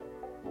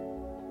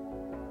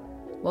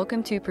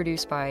Welcome to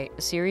Produced By,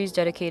 a series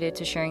dedicated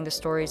to sharing the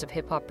stories of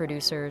hip-hop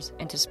producers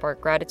and to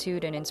spark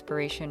gratitude and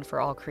inspiration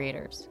for all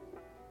creators.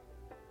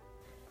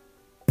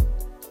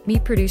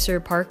 Meet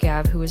producer Park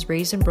Ave, who was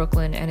raised in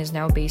Brooklyn and is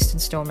now based in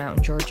Stone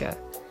Mountain, Georgia.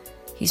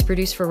 He's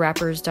produced for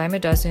rappers Dime a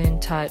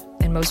Dozen, Tut,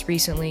 and most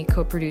recently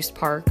co-produced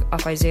Park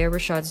off Isaiah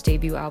Rashad's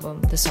debut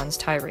album, The Sun's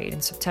Tirade, in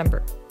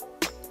September.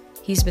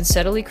 He's been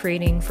steadily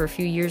creating for a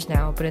few years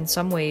now, but in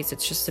some ways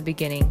it's just the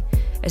beginning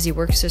as he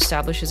works to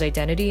establish his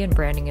identity and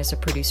branding as a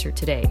producer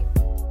today.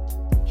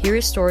 Hear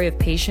his story of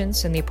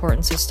patience and the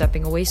importance of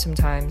stepping away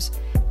sometimes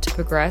to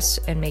progress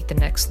and make the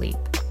next leap.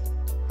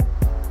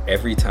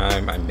 Every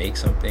time I make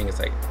something, it's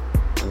like,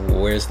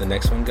 where's the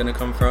next one gonna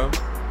come from?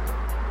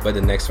 But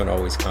the next one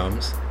always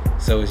comes.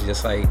 So it's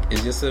just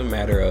a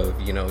matter of,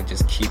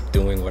 just keep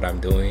doing what I'm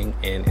doing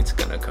and it's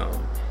gonna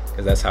come.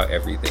 Because that's how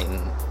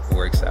everything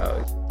works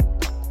out.